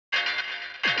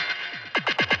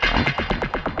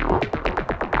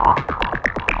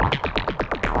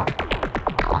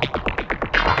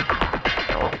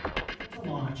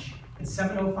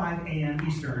10:05 a.m.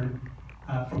 Eastern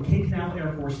from Cape Canaveral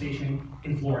Air Force Station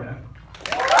in Florida.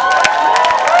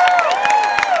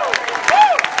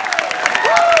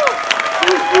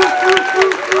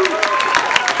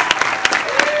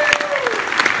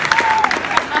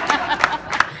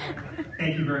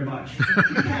 Thank you very much.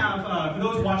 We have, for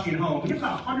those watching at home, we have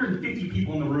about 150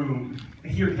 people in the room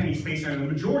here at Kennedy Space Center.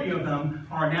 The majority of them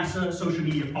are NASA social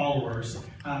media followers.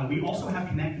 We also have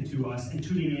connected to us and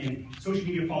tuning in social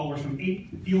media followers from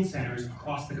 8 field centers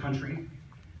across the country.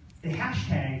 The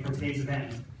hashtag for today's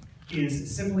event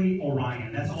is simply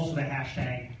Orion. That's also the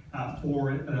hashtag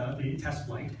for the test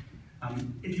flight.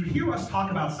 If you hear us talk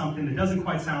about something that doesn't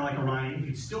quite sound like Orion, if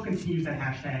you still continue to use that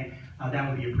hashtag, that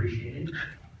would be appreciated.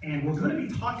 And we're going to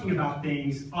be talking about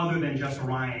things other than just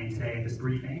Orion today at this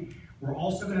briefing. We're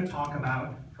also going to talk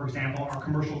about, for example, our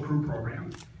commercial crew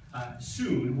program.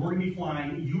 Soon, we're going to be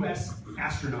flying U.S.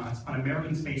 astronauts on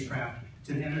American spacecraft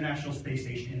to the International Space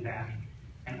Station and back.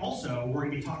 And also, we're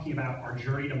going to be talking about our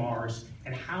journey to Mars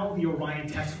and how the Orion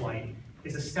test flight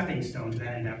is a stepping stone to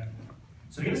that endeavor.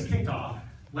 So to get us kicked off,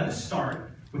 let us start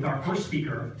with our first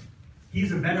speaker.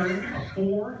 He's a veteran of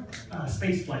 4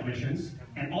 space flight missions,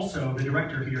 and also the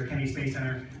director here at Kennedy Space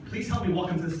Center. Please help me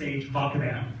welcome to the stage, Bob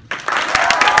Cabana.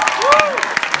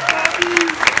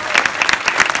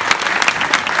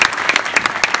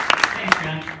 Thanks,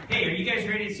 John. Hey, are you guys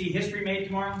ready to see history made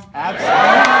tomorrow? Absolutely.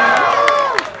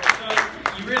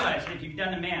 So you realize, if you've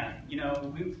done the math, you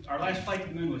know, our last flight to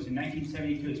the moon was in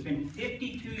 1972. It's been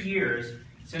 52 years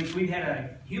since we've had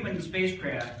a human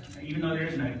spacecraft, even though there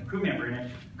isn't a crew member in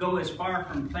it, go as far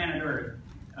from planet Earth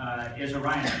as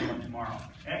Orion is going tomorrow.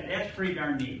 That's pretty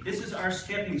darn neat. This is our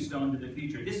stepping stone to the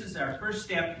future. This is our first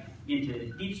step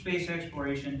into deep space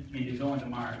exploration, into going to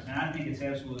Mars. And I think it's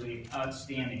absolutely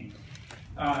outstanding.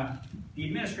 The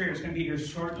administrator is going to be here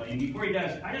shortly. And before he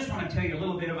does, I just want to tell you a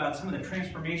little bit about some of the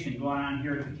transformation going on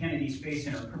here at the Kennedy Space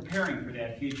Center, preparing for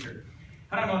that future.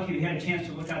 I don't know if you had a chance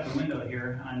to look out the window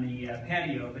here on the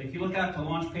patio, but if you look out to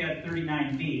Launch Pad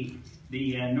 39B,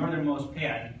 the northernmost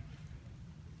pad,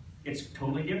 it's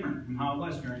totally different from how it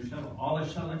was during shuttle. All the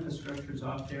shuttle infrastructure is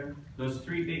off there. Those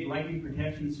 3 big lightning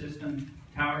protection system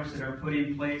towers that are put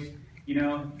in place, you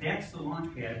know, that's the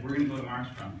launch pad we're going to go to Mars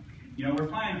from. You know, we're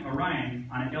flying Orion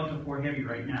on a Delta IV Heavy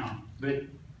right now, but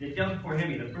the Delta IV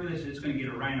Heavy, the furthest it's going to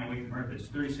get Orion away from Earth is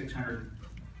 3,600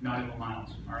 nautical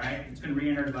miles, all right? It's going to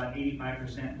re-enter at about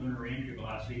 85% lunar re-entry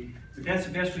velocity, but that's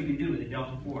the best we can do with the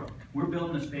Delta IV. We're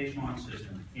building a space launch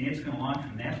system, and it's going to launch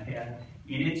from that pad,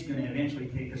 and it's going to eventually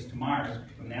take us to Mars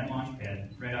from that launch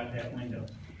pad, right out that window.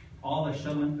 All the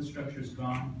shuttle infrastructure is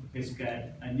gone. It's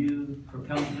got a new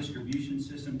propellant distribution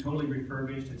system, totally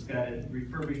refurbished. It's got a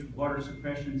refurbished water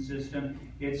suppression system.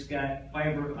 It's got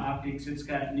fiber optics. It's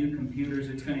got new computers.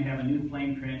 It's going to have a new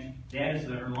flame trench. That is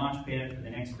our launch pad for the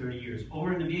next 30 years.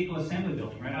 Over in the vehicle assembly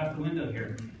building, right off the window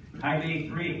here, High Bay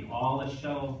 3, all the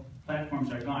shuttle platforms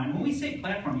are gone. And when we say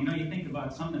platform, you know, you think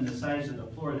about something the size of the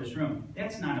floor of this room.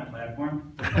 That's not a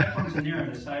platform. The platforms in there are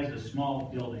the size of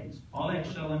small buildings. All that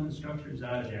shuttle infrastructure is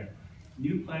out of there.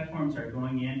 New platforms are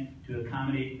going in to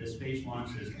accommodate the space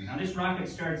launch system. Now this rocket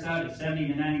starts out at 70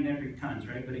 to 90 metric tons,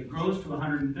 right? But it grows to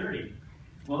 130.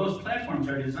 Well, those platforms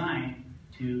are designed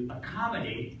to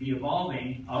accommodate the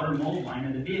evolving outer mold line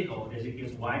of the vehicle as it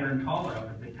gets wider and taller up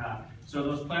at the top. So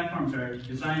those platforms are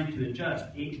designed to adjust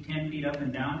 8 to 10 feet up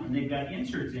and down, and they've got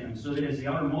inserts in them so that as the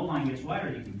outer mold line gets wider,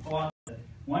 you can pull out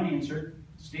one insert,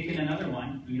 stick in another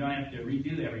one, you don't have to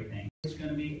redo everything. It's going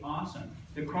to be awesome.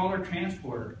 The crawler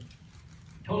transporter,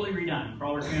 totally redone.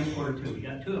 Crawler transporter 2. We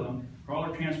got 2 of them.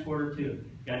 Crawler transporter 2.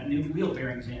 Got new wheel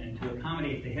bearings in it to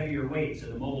accommodate the heavier weights of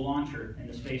the mobile launcher and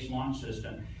the space launch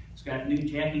system. It's got new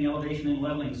jacking, elevation, and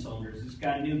leveling cylinders. It's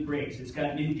got new brakes. It's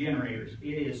got new generators.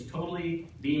 It is totally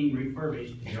being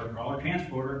refurbished as our crawler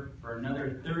transporter for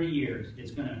another 30 years.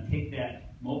 It's going to take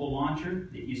that mobile launcher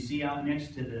that you see out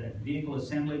next to the vehicle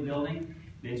assembly building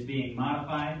that's being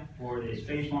modified for the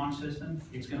space launch system.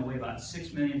 It's going to weigh about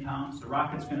 6 million pounds. The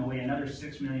rocket's going to weigh another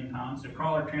 6 million pounds. The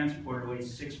crawler transporter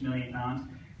weighs 6 million pounds.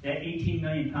 That 18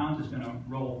 million pounds is going to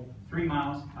roll 3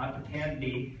 miles out to Pad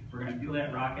B. We're going to fuel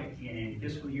that rocket, and in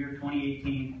fiscal year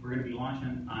 2018, we're going to be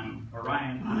launching on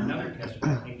Orion on another test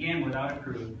flight, again without a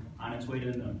crew, on its way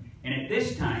to the moon. And at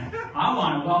this time, I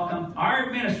want to welcome our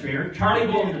administrator, Charlie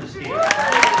Bolden, to the stage.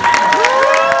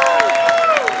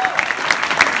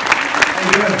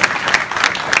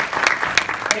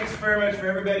 Thanks very much for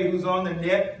everybody who's on the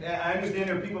net. I understand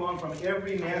there are people on from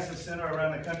every NASA center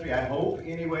around the country, I hope,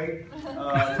 anyway.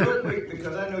 Real quick,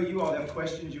 because I know you all have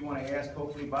questions you want to ask.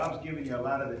 Hopefully, Bob's given you a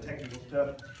lot of the technical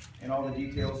stuff and all the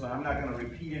details, so I'm not going to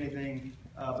repeat anything.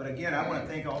 But again, I want to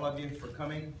thank all of you for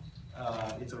coming.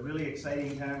 It's a really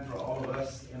exciting time for all of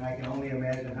us, and I can only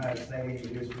imagine how exciting it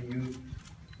is for you.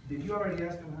 Did you already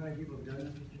ask them how many people have done this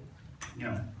before?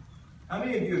 No. How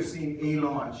many of you have seen a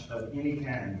launch of any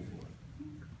kind before?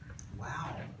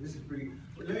 Wow, this is pretty.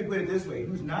 Let me put it this way: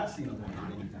 who's not seen a launch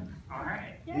of any kind? All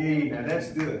right. Hey, now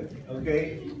that's good.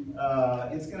 Okay,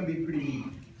 it's going to be pretty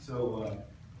neat. So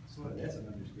that's an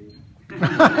understatement.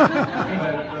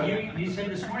 You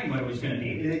said this morning what it was going to be.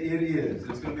 It is.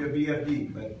 It's going to be a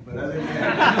BFD, but other than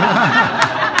that,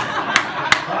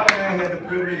 Bob and I had the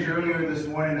privilege earlier this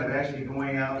morning of actually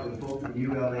going out with folks from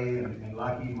ULA and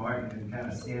Lockheed Martin and kind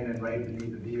of standing right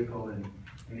beneath the vehicle, and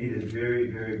it is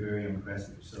very, very, very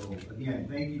impressive. So again,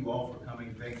 thank you all for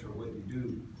coming. Thanks for what you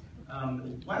do.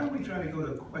 Why don't we try to go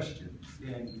to questions?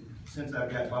 And since I've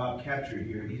got Bob captured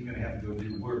here, he's going to have to go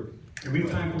do work. We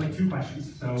have time for like 2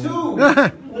 questions. So Two!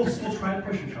 We'll try to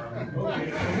push it, Charlie.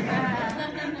 Okay.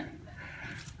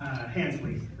 Hands,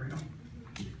 please. There we go.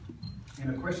 And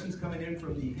the questions coming in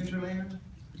from the hinterland?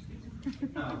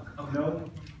 No?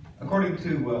 According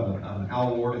to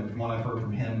Al Ward, and from what I've heard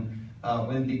from him,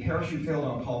 when the parachute failed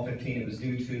on Apollo 15, it was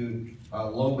due to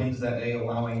low winds that day,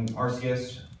 allowing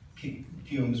RCS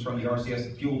fumes from the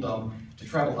RCS fuel dump to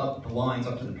travel up the lines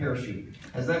up to the parachute.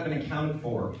 Has that been accounted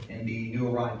for in the new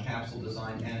Orion capsule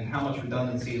design, and how much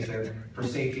redundancy is there for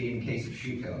safety in case of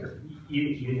chute failure?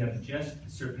 You have just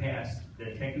surpassed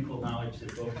the technical knowledge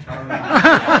that both Charlie and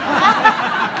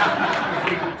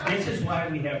This is why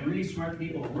we have really smart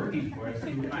people working for us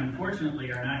who unfortunately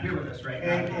are not here with us right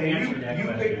now to answer that you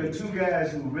question. picked the 2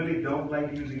 guys who really don't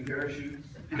like using parachutes.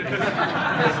 There's 2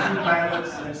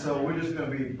 pilots, and so we're just going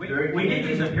to be very. We did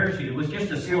use a parachute. It was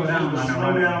just a slow down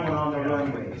down on the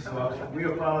runway. So we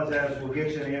apologize. We'll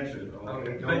get you an answer.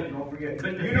 Okay, don't forget.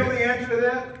 You know the answer to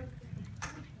that?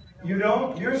 You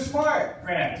don't? You're smart.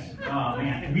 Rex. Oh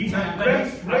man.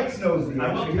 Rex knows the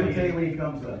answer. He'll tell you when he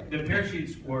comes up. The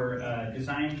parachutes were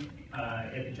designed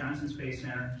at the Johnson Space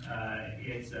Center.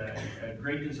 It's a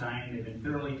great design. They've been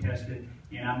thoroughly tested,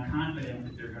 and I'm confident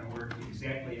that they're going to work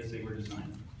exactly as they were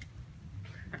designed.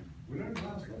 We learned a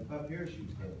lot of stuff about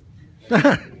parachutes, though.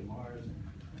 Mars.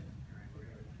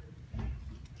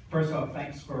 First off,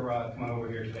 thanks for coming over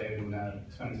here today and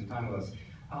spending some time with us.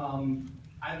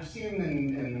 I've seen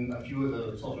in a few of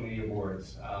the social media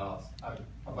boards a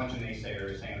bunch of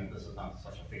naysayers saying that this is not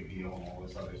such a big deal and all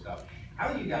this other stuff.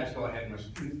 How do you guys go ahead and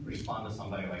respond to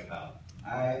somebody like that?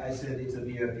 I said it's a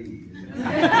BFD.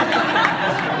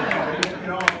 in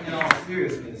all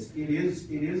seriousness, it is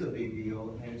a big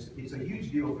deal, and it's a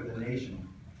huge deal for the nation.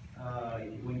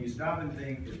 When you stop and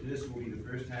think that this will be the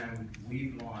first time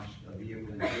we've launched a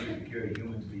vehicle intended to carry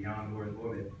humans beyond Earth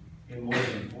orbit in more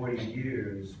than 40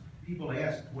 years, people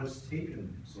ask, what's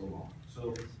taken so long?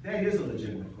 So that is a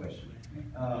legitimate question.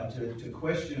 To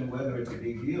question whether it's a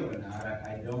big deal or not,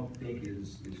 I don't think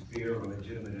is fair or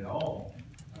legitimate at all.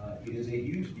 It is a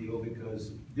huge deal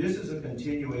because this is a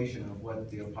continuation of what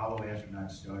the Apollo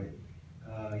astronauts started.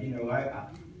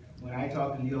 When I did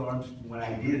talk to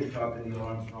Neil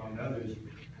Armstrong and others,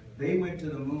 they went to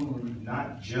the moon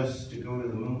not just to go to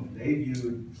the moon. They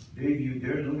viewed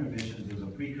their lunar missions as a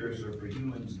precursor for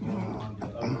humans going on to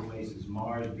other places,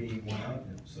 Mars being one of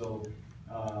them. So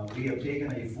we have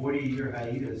taken a 40-year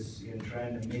hiatus in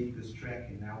trying to make this trek,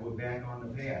 and now we're back on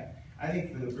the path. I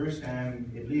think for the first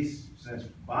time, at least since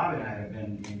Bob and I have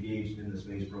been engaged in the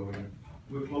space program,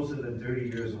 we're closer than 30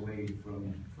 years away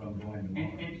from going to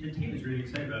Mars. And the team is really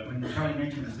excited about it. When Charlie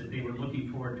mentioned this, that they were looking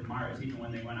forward to Mars, even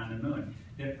when they went on the moon.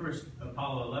 That first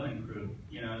Apollo 11 crew,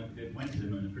 that went to the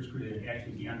moon, the first crew that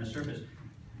actually be on the surface,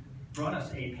 brought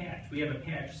us a patch. We have a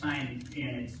patch signed,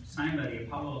 and it's signed by the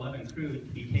Apollo 11 crew to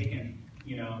be taken.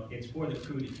 It's for the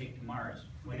crew to take to Mars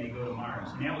when they go to Mars.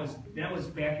 And that was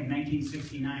back in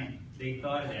 1969. They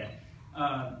thought of that.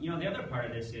 The other part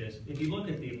of this is, if you look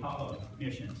at the Apollo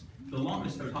missions, the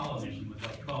longest Apollo mission was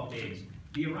like 12 days.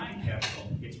 The Orion capsule,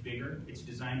 it's bigger, it's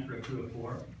designed for a crew of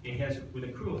 4. It has, with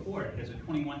a crew of 4, it has a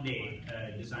 21-day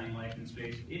design life in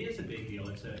space. It is a big deal.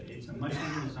 It's a much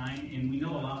bigger design, and we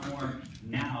know a lot more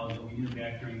now than we knew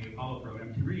back during the Apollo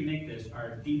program to really make this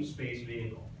our deep space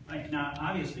vehicle. Now,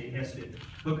 obviously, it has to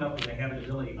hook up with a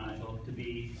habitability module to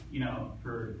be,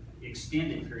 for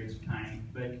extended periods of time,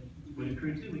 but with a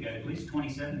crew 2, we got at least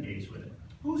 27 days with it.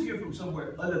 Who's here from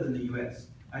somewhere other than the U.S.?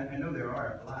 I know there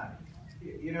are a lot.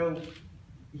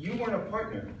 You weren't a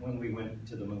partner when we went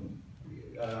to the moon.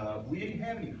 We didn't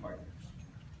have any partners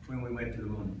when we went to the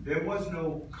moon. There was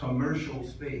no commercial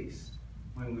space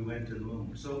when we went to the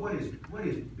moon. So what is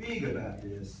big about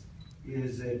this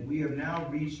is that we have now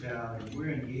reached out and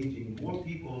we're engaging more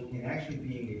people in actually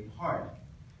being a part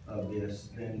of this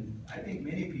than I think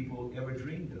many people ever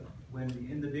dreamed of. when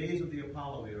in the days of the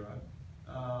Apollo era,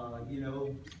 you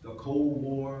know, the Cold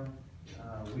War,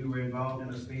 we were involved in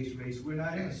a space race. We're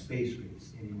not in a space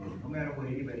race anymore, no matter what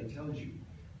anybody tells you.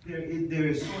 There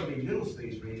is sort of a little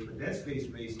space race, but that space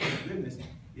race, thank goodness,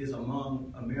 is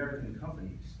among American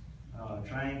companies,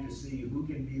 trying to see who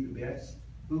can be the best,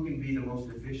 who can be the most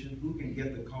efficient, who can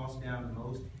get the cost down the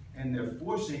most, and they're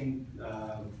forcing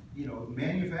you know,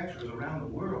 manufacturers around the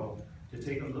world to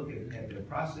take a look at their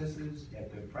processes, at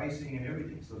their pricing and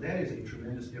everything. So that is a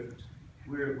tremendous difference.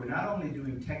 We're not only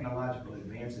doing technological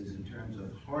advances in terms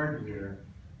of hardware,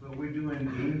 but we're doing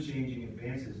game-changing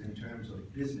advances in terms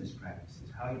of business practices,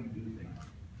 how you do things.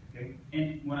 Okay?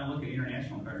 And when I look at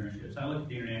international partnerships, I look at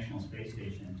the International Space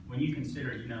Station. When you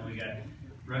consider, you know, we got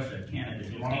Russia, Canada,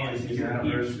 Japan, the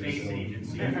European Space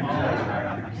Agency, all those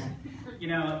partners. You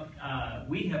know,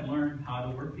 we have learned how to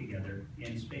work together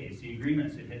in space. The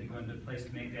agreements that had to go into place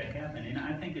to make that happen. And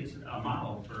I think it's a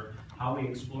model for how we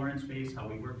explore in space, how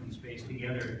we work in space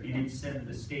together, and it set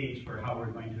the stage for how we're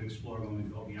going to explore when we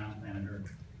go beyond planet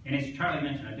Earth. And as Charlie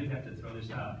mentioned, I do have to throw this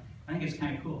out. I think it's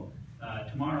kind of cool.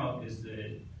 Tomorrow is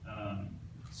the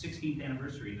 16th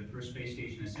anniversary of the first space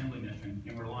station assembly mission,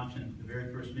 and we're launching the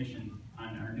very first mission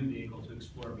on our new vehicle to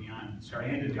explore beyond.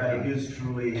 Ended by his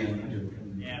truly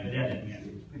and yeah, but that didn't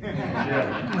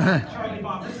Charlie,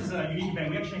 Bob, this is a unique event.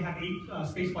 We actually have 8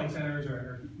 spaceflight centers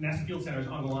or NASA field centers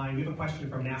on the line. We have a question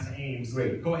from NASA Ames.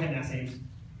 Great. Go ahead, NASA Ames.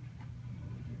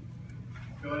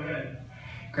 Go ahead.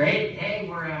 Great. Hey,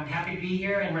 we're happy to be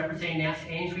here and representing NASA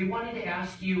Ames. We wanted to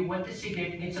ask you what the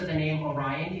significance of the name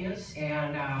Orion is,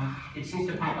 and it seems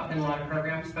to pop up in a lot of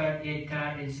programs, but it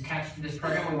is attached to this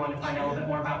program. We wanted to find out a little bit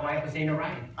more about why it was named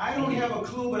Orion. I don't have a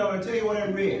clue, but I'm going to tell you what I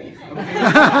read. Okay?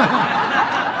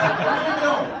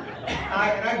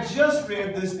 And I just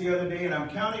read this the other day, and I'm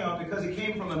counting on, because it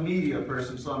came from a media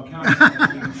person, so I'm counting on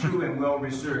it being true and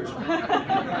well-researched.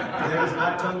 That is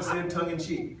not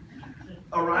tongue-in-cheek.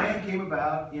 Orion came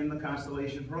about in the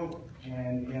constellation program,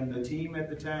 and the team at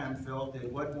the time felt that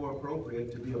what more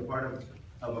appropriate to be a part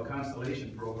of a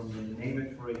constellation program than name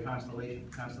it for a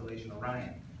constellation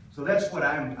Orion. So that's what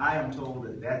I am told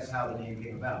that's how the name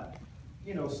came about.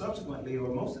 You know, subsequently, or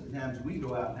most of the times we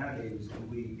go out nowadays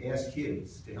and we ask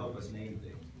kids to help us name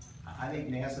things. I think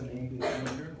NASA named it in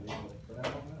the journal, but I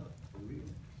don't know. For real.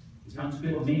 Sounds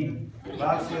good to me.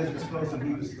 Bob says it's close and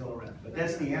he was still around. But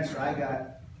that's the answer I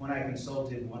got when I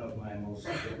consulted one of my most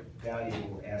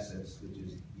valuable assets, which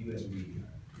is U.S. media.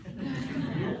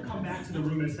 We'll come back to the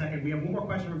room in a second. We have one more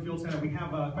question from Field Center. We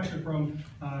have a question from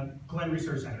Glenn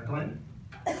Research Center. Glenn?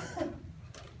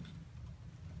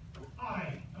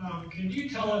 Hi. Can you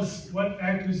tell us what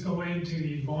factors go into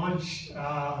the launch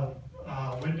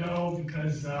window?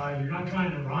 Because you're not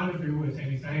trying to rendezvous with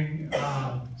anything.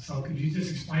 So could you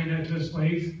just explain that to us,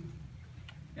 please?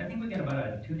 I think we got about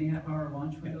a 2.5-hour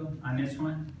launch window on this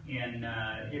one, and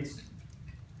it's,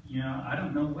 you know, I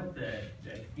don't know what the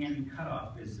end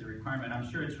cutoff is, the requirement. I'm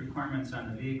sure it's requirements on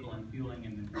the vehicle and fueling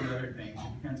and a few other things.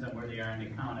 It depends on where they are in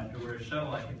the count. If it were a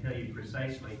shuttle, I could tell you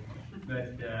precisely,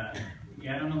 but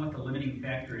yeah, I don't know what the limiting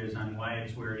factor is on why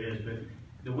it's where it is, but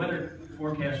the weather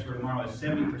forecast for tomorrow is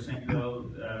 70%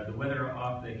 go. The weather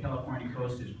off the California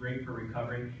coast is great for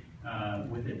recovery.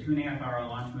 With a 2.5-hour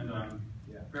launch window, I'm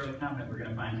fairly confident we're going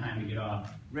to find time to get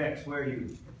off. Rex, where are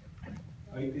you?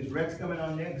 Is Rex coming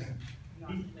on next? No,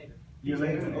 later. You're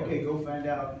later? Okay, go find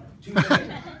out. 2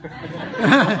 things.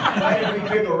 Why did we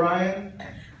pick Orion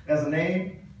as a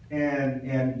name?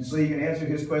 And so you can answer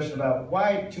his question about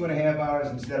why 2.5 hours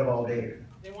instead of all day.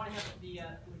 They want to have the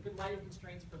good lighting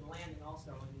constraints for the landing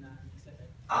also in the Pacific.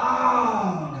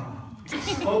 Ah!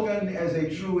 Spoken as a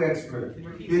true expert.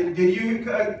 Did you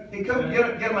hey, come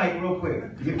get a mic real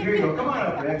quick? Here you go. Come on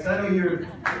up, Rex. I know you're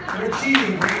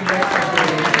cheating. Bringing back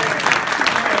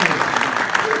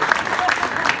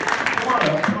come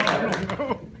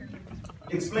on up.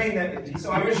 Explain that.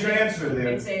 So here's your answer there.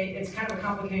 It's kind of a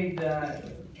complicated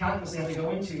calculus they have to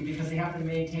go into because they have to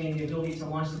maintain the ability to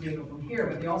launch the vehicle from here,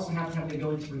 but they also have to have the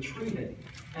ability to retrieve it.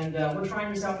 And we're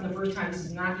trying this out for the first time. This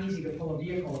is not easy to pull a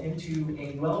vehicle into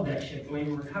a well-vet ship the way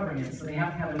we're recovering it. So they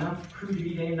have to have enough crew to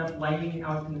be there, enough lighting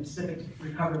out in the Pacific to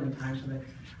recover in time. So that,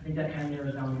 I think that kind of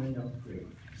narrows down the window. Great.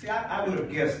 See, I would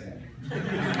have guessed that.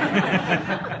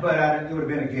 But it would have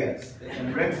been a guess.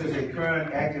 And Rex is a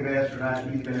current active astronaut.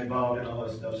 He's been involved in all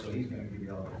this stuff, so he's going to give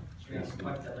you all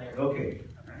that. Okay.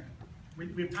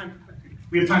 We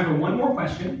have time for one more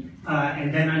question,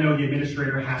 and then I know the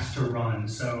administrator has to run,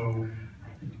 so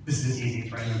this is easy.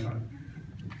 It's right in front.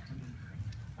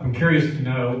 I'm curious to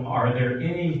know, are there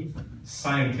any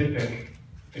scientific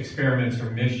experiments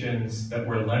or missions that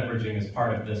we're leveraging as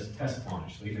part of this test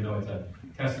launch? So even though it's a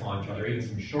test launch, are there even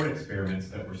some short experiments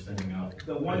that we're sending out?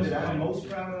 The one that I'm most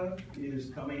proud of is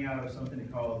coming out of something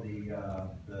called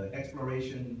the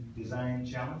Exploration Design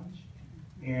Challenge.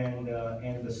 And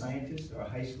the scientists are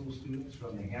high school students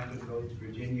from the Hampton Roads,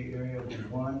 Virginia area who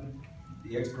won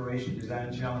the Exploration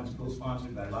Design Challenge,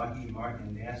 co-sponsored by Lockheed Martin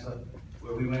and NASA,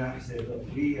 where we went out and said, look,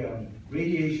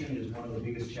 radiation is one of the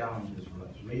biggest challenges for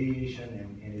us.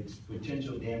 Radiation and its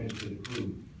potential damage to the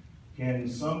crew. Can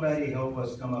somebody help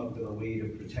us come up with a way to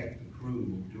protect the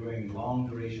crew during long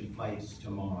duration flights to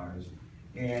Mars?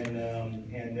 And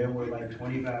there were like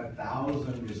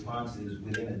 25,000 responses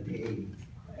within a day.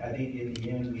 I think in the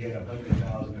end we had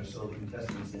 100,000 or so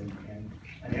contestants, and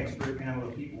an expert panel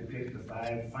of people picked the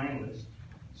 5 finalists.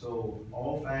 So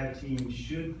all 5 teams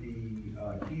should be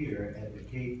here at the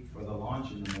Cape for the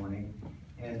launch in the morning.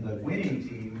 And the winning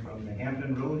team from the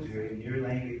Hampton Roads area near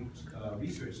Langley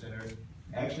Research Center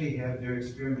actually have their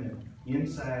experiment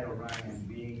inside Orion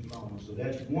being flown. So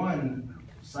that's one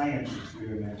science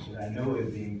experiment that I know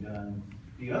is being done.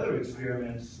 The other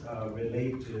experiments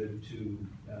relate to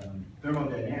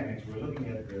thermodynamics. We're looking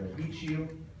at the heat shield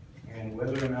and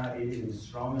whether or not it is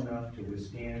strong enough to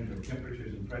withstand the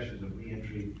temperatures and pressures of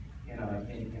reentry in about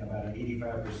an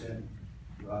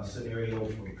 85% scenario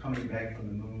for coming back from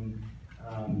the moon.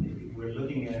 We're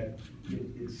looking at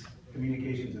its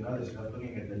communications and other stuff,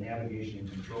 looking at the navigation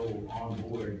and control on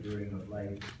board during the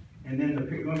flight. And then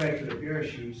going back to the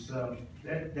parachutes,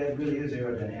 that really is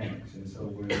aerodynamics. And so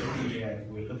we're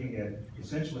looking at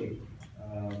essentially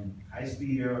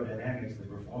high-speed aerodynamics, the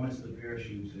performance of the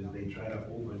parachutes as they try to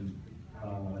open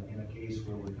in a case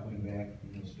where we're coming back,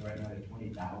 starting out at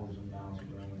 20,000 miles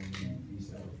per hour and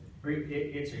decel.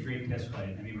 It's a great test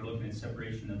flight. I mean, we're looking at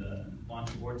separation of the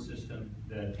launch abort system,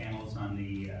 the panels on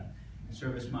the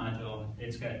service module.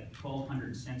 It's got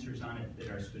 1,200 sensors on it that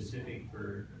are specific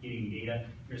for getting data.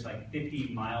 There's like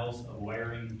 50 miles of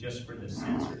wiring just for the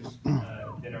sensors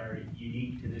that are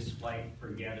unique to this flight for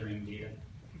gathering data.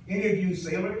 Any of you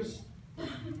sailors?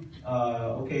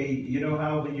 Okay, you know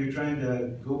how when you're trying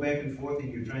to go back and forth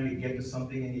and you're trying to get to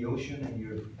something in the ocean and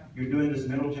you're doing this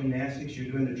mental gymnastics,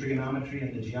 you're doing the trigonometry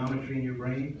and the geometry in your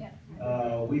brain? Yeah.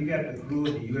 We've got the crew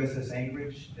of the USS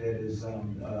Anchorage that is a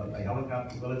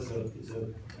helicopter. Well, it's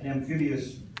an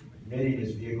amphibious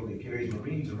readiness vehicle that carries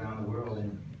Marines around the world,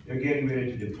 and they're getting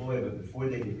ready to deploy, but before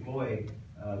they deploy,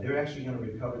 they're actually going to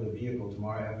recover the vehicle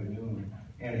tomorrow afternoon.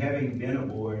 And having been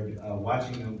aboard,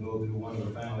 watching them go through one of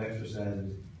the final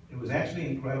exercises, it was actually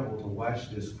incredible to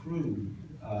watch this crew,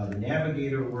 the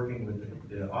navigator working with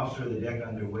the officer of the deck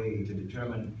underway to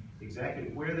determine exactly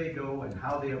where they go and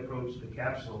how they approach the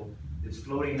capsule that's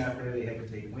floating out there. They had to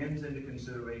take winds into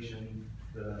consideration,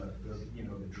 the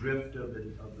drift of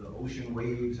the ocean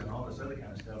waves and all this other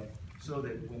kind of stuff, so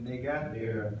that when they got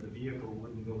there, the vehicle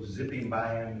wouldn't go zipping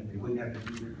by them and they wouldn't have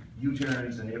to do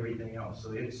U-turns and everything else.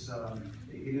 So it is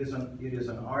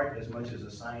an art as much as a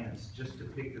science just to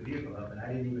pick the vehicle up. And I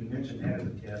didn't even mention that as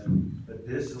a test, but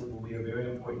this will be a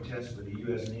very important test for the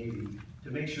U.S. Navy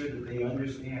to make sure that they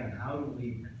understand how do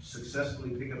we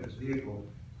successfully pick up this vehicle,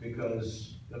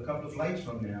 because a couple of flights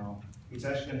from now, it's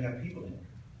actually going to have people in it.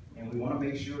 And we want to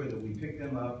make sure that we pick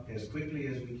them up as quickly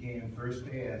as we can, first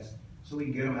pass, so we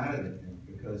can get them out of it,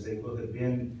 because they will have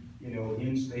been,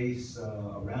 in space,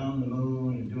 around the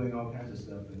moon and doing all kinds of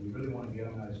stuff, and we really want to get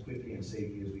them out as quickly and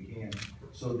safely as we can.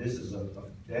 So this is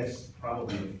that's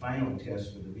probably the final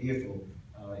test for the vehicle,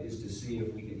 is to see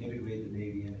if we can integrate the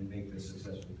Navy in and make this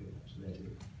successful pickup. So that's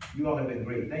it. You all have been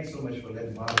great. Thanks so much for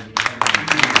letting Bob and me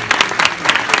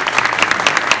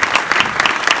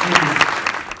come.